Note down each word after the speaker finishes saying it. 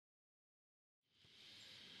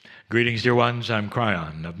Greetings, dear ones. I'm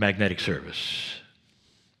Kryon of Magnetic Service.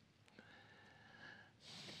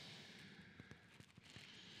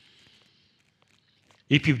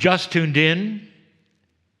 If you've just tuned in,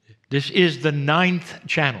 this is the 9th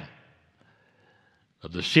channel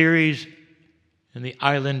of the series in the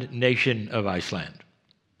island nation of Iceland.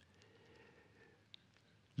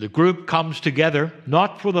 The group comes together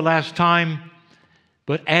not for the last time,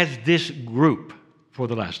 but as this group for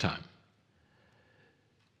the last time.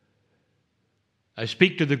 I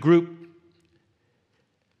speak to the group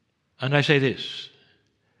and I say this.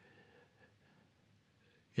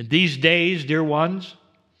 In these days, dear ones,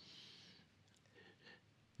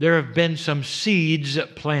 there have been some seeds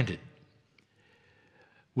planted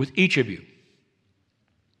with each of you.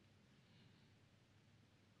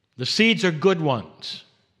 The seeds are good ones.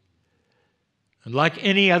 And like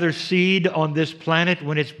any other seed on this planet,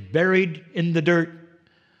 when it's buried in the dirt,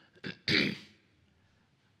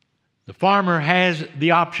 the farmer has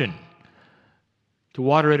the option to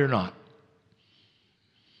water it or not,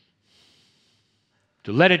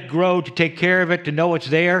 to let it grow, to take care of it, to know it's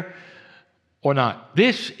there or not.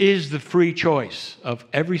 This is the free choice of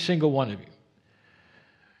every single one of you.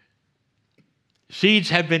 Seeds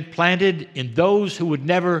have been planted in those who would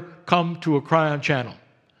never come to a Kryon channel.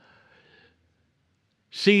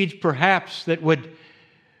 Seeds perhaps that would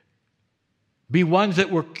be ones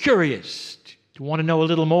that were curious, to want to know a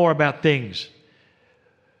little more about things.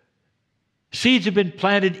 Seeds have been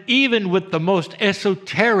planted even with the most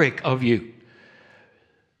esoteric of you.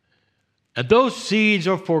 And those seeds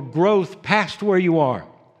are for growth past where you are.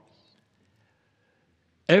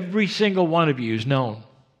 Every single one of you is known.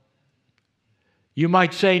 You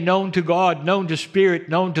might say known to God, known to Spirit,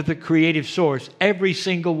 known to the creative source. Every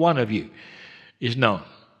single one of you is known.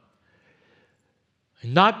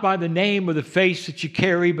 Not by the name or the face that you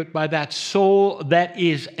carry, but by that soul that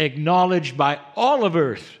is acknowledged by all of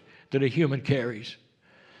earth that a human carries.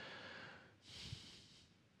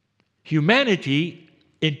 Humanity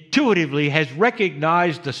intuitively has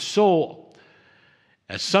recognized the soul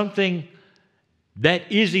as something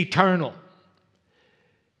that is eternal.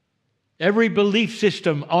 Every belief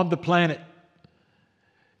system on the planet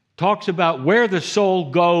talks about where the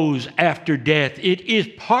soul goes after death. It is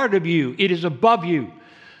part of you. It is above you.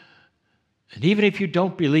 And even if you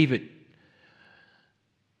don't believe it,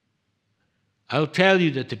 I'll tell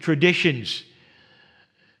you that the traditions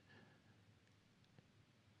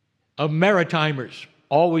of maritimers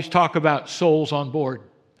always talk about souls on board.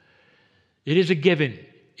 It is a given.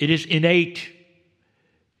 It is innate.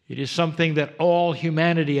 It is something that all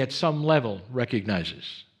humanity at some level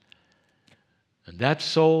recognizes. And that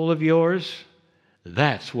soul of yours,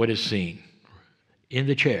 that's what is seen in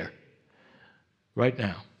the chair right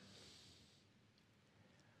now.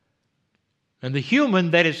 And the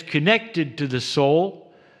human that is connected to the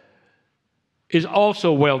soul is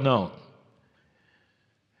also well known.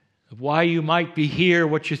 Of why you might be here,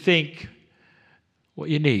 what you think, what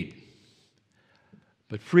you need.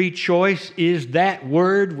 But free choice is that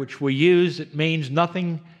word which we use. It means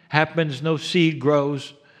nothing happens, no seed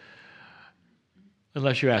grows,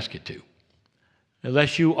 unless you ask it to.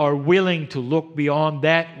 Unless you are willing to look beyond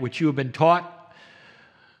that which you have been taught.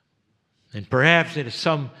 And perhaps at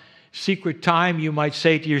some secret time you might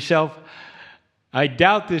say to yourself, I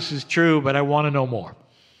doubt this is true, but I want to know more.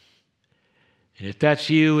 And if that's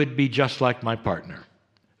you, it'd be just like my partner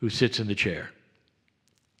who sits in the chair.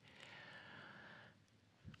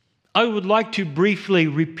 I would like to briefly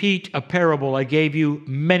repeat a parable I gave you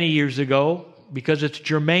many years ago because it's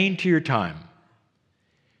germane to your time.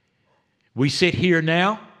 We sit here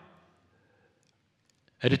now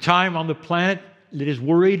at a time on the planet that is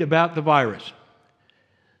worried about the virus.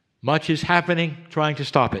 Much is happening, trying to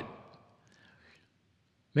stop it.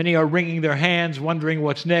 Many are wringing their hands, wondering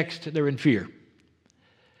what's next. They're in fear.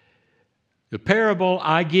 The parable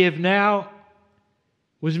I give now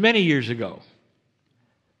was many years ago,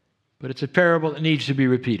 but it's a parable that needs to be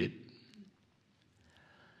repeated.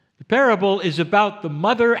 The parable is about the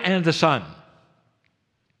mother and the son.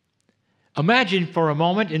 Imagine for a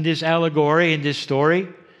moment in this allegory, in this story,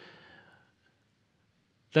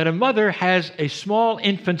 that a mother has a small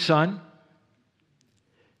infant son,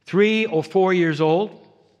 3 or 4 years old.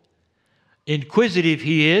 Inquisitive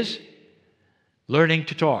he is, learning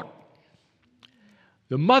to talk.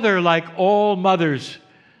 The mother, like all mothers,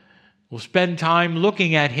 will spend time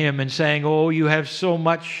looking at him and saying, oh, you have so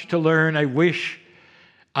much to learn. I wish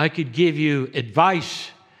I could give you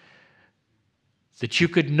advice that you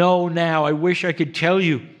could know now. I wish I could tell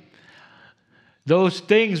you Those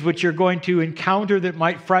things which you're going to encounter that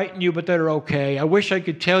might frighten you, but that are okay. I wish I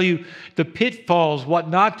could tell you the pitfalls, what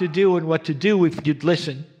not to do and what to do if you'd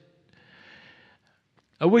listen.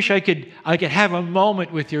 I wish I could have a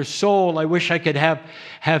moment with your soul. I wish I could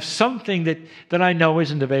have something that I know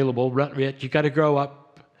isn't available yet. You've got to grow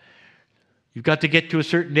up. You've got to get to a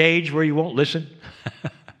certain age where you won't listen.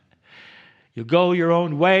 You'll go your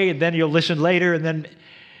own way, and then you'll listen later, and then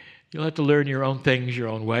you'll have to learn your own things, your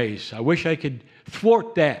own ways. I wish I could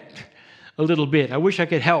thwart that a little bit. I wish I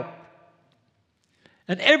could help.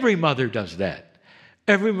 And every mother does that.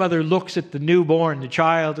 Every mother looks at the newborn, the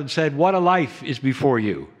child, and said, what a life is before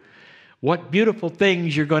you. What beautiful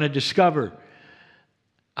things you're going to discover.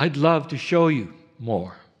 I'd love to show you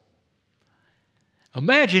more.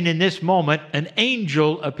 Imagine in this moment an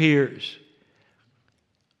angel appears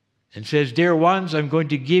and says, dear ones, I'm going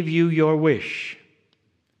to give you your wish.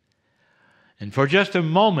 And for just a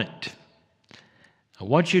moment, I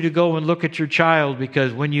want you to go and look at your child,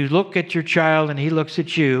 because when you look at your child and he looks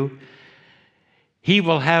at you, he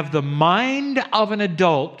will have the mind of an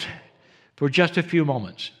adult for just a few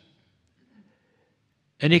moments.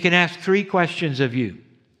 And he can ask 3 questions of you.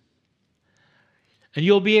 And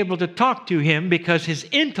you'll be able to talk to him because his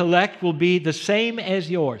intellect will be the same as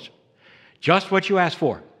yours. Just what you asked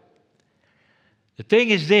for. The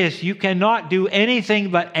thing is this, you cannot do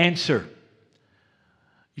anything but answer.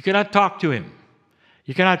 You cannot talk to him.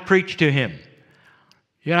 You cannot preach to him.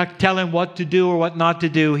 You cannot tell him what to do or what not to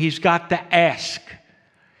do. He's got to ask.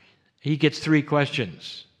 He gets 3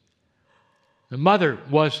 questions. The mother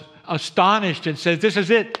was astonished and said, this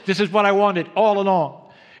is it. This is what I wanted all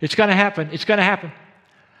along. It's going to happen. It's going to happen.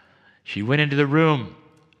 She went into the room,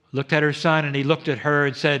 looked at her son, and he looked at her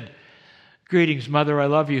and said, greetings, mother. I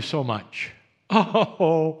love you so much.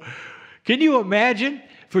 Oh, can you imagine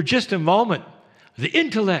for just a moment the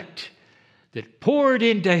intellect that poured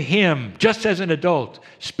into him just as an adult,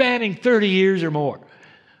 spanning 30 years or more?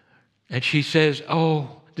 And she says,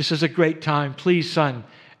 oh, this is a great time. Please, son,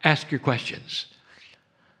 ask your questions.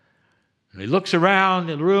 And he looks around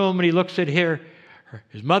the room and he looks at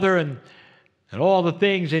his mother and all the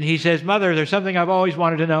things, and he says, mother, there's something I've always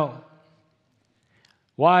wanted to know.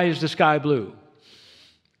 Why is the sky blue?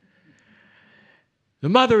 The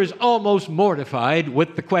mother is almost mortified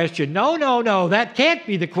with the question. No, that can't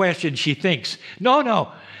be the question, she thinks.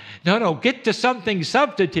 No, get to something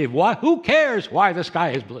substantive. Who cares why the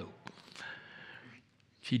sky is blue?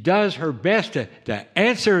 She does her best to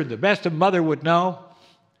answer the best a mother would know.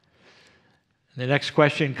 And the next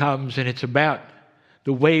question comes, and it's about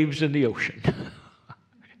the waves in the ocean.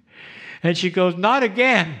 And she goes, not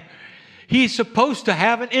again. He's supposed to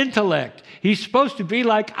have an intellect. He's supposed to be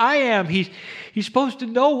like I am. He's supposed to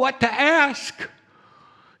know what to ask.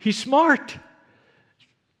 He's smart.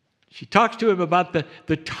 She talks to him about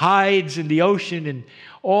the tides in the ocean and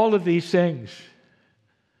all of these things.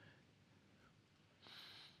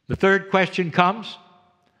 The third question comes,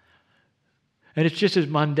 and it's just as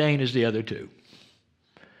mundane as the other 2.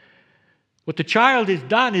 What the child has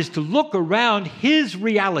done is to look around his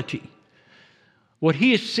reality, what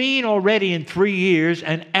he has seen already in 3 years,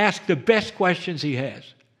 and ask the best questions he has.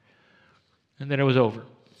 And then it was over.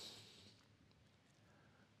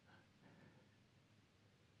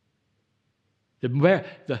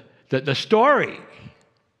 The story,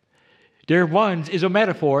 dear ones, is a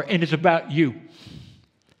metaphor, and it's about you.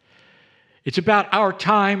 It's about our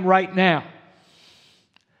time right now.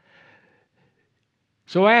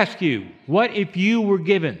 So I ask you, what if you were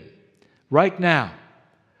given right now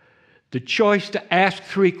the choice to ask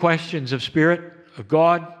 3 questions of Spirit, of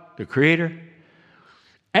God, the Creator,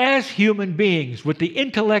 as human beings with the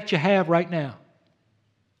intellect you have right now?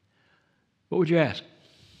 What would you ask?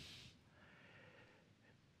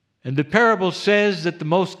 And the parable says that the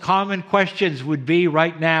most common questions would be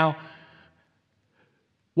right now,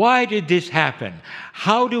 why did this happen?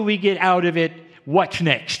 How do we get out of it? What's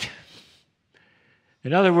next?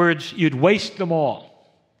 In other words, you'd waste them all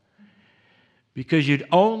because you'd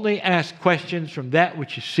only ask questions from that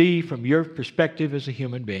which you see from your perspective as a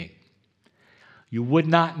human being. You would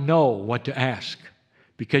not know what to ask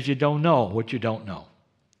because you don't know what you don't know.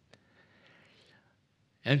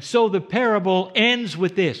 And so the parable ends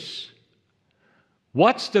with this.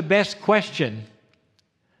 What's the best question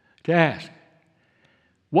to ask?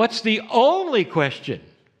 What's the only question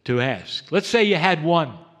to ask? Let's say you had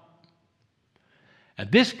one.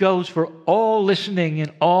 And this goes for all listening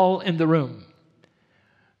and all in the room,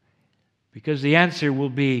 because the answer will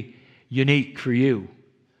be unique for you.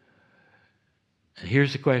 And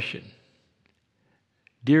here's the question.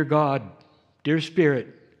 Dear God, dear Spirit,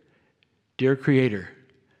 dear Creator,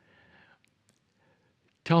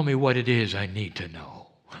 Tell me what it is I need to know.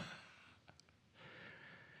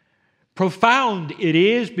 Profound it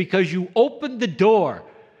is because you opened the door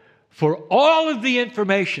for all of the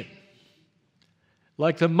information,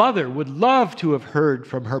 like the mother would love to have heard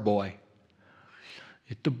from her boy.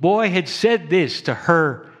 If the boy had said this to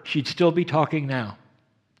her, she'd still be talking now.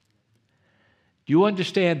 Do you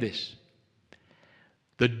understand this?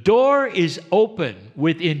 The door is open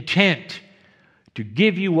with intent to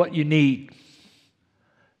give you what you need.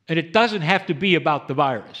 And it doesn't have to be about the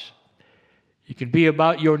virus. It can be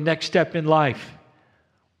about your next step in life,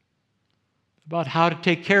 about how to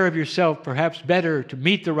take care of yourself, perhaps better, to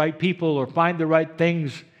meet the right people or find the right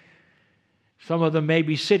things. Some of them may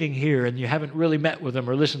be sitting here and you haven't really met with them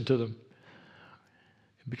or listened to them,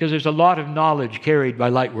 because there's a lot of knowledge carried by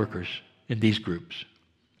light workers in these groups.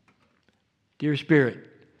 Dear Spirit,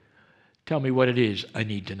 tell me what it is I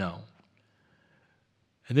need to know.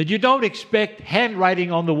 And that you don't expect handwriting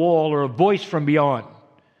on the wall or a voice from beyond.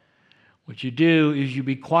 What you do is you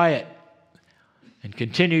be quiet and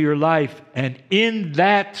continue your life, and in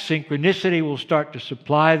that, synchronicity will start to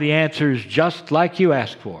supply the answers just like you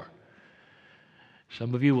asked for.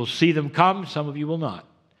 Some of you will see them come, some of you will not.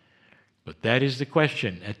 But that is the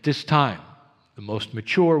question at this time, the most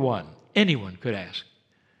mature one anyone could ask.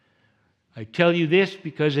 I tell you this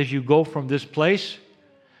because as you go from this place,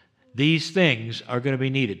 these things are going to be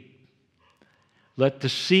needed. Let the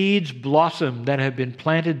seeds blossom that have been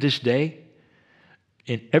planted this day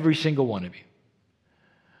in every single one of you.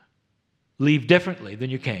 Leave differently than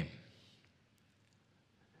you came.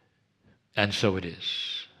 And so it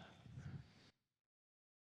is.